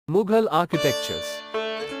Mughal architectures.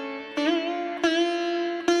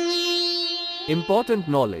 Important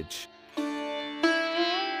knowledge.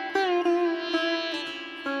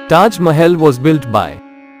 Taj-Mahal was built by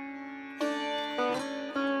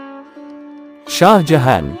Shah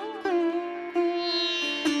Jahan.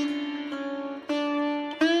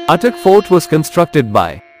 Attock Fort was constructed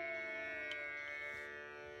by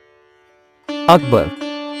Akbar.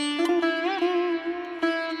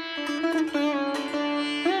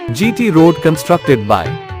 G.T Road constructed by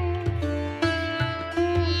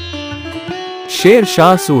Sher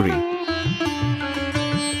Shah Suri.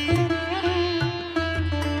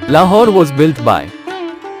 Lahore was built by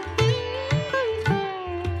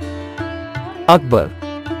Akbar.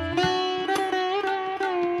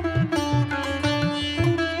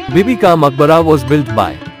 Bibi Ka Maqbara was built by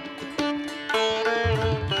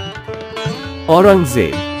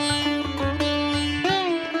Aurangzeb.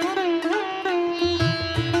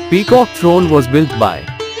 Peacock Throne was built by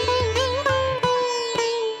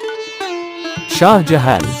Shah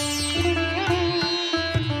Jahan.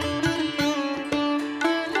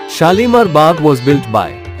 Shalimar Bagh was built by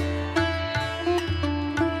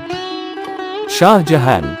Shah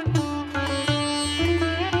Jahan.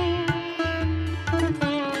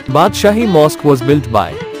 Badshahi Mosque was built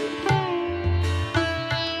by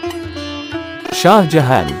Shah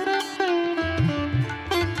Jahan.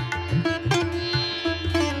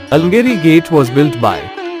 Alamgiri Gate was built by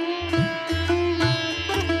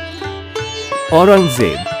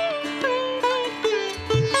Aurangzeb.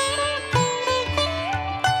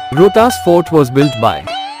 Rohtas Fort was built by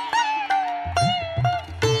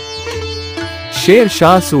Sher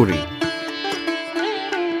Shah Suri.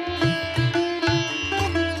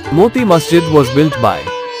 Moti Masjid was built by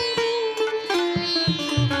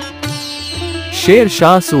Sher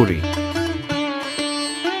Shah Suri.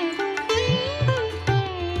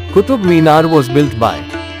 Qutb Minar was built by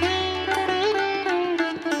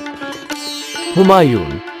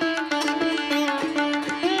Humayun.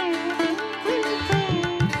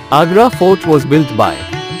 Agra Fort was built by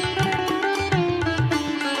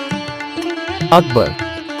Akbar.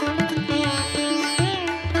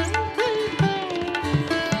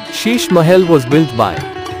 Sheesh Mahal was built by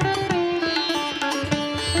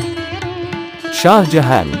Shah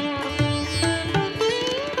Jahan.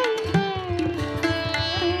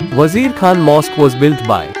 Wazir Khan Mosque was built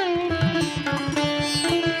by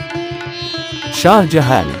Shah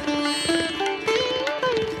Jahan.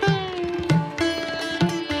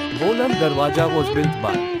 Bolam Darwaja was built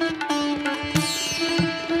by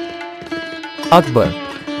Akbar.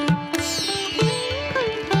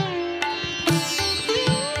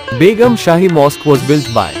 Begum Shahi Mosque was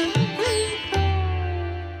built by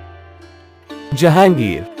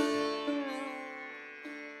Jahangir.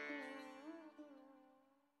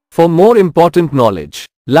 For more important knowledge,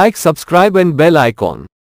 like, subscribe and bell icon.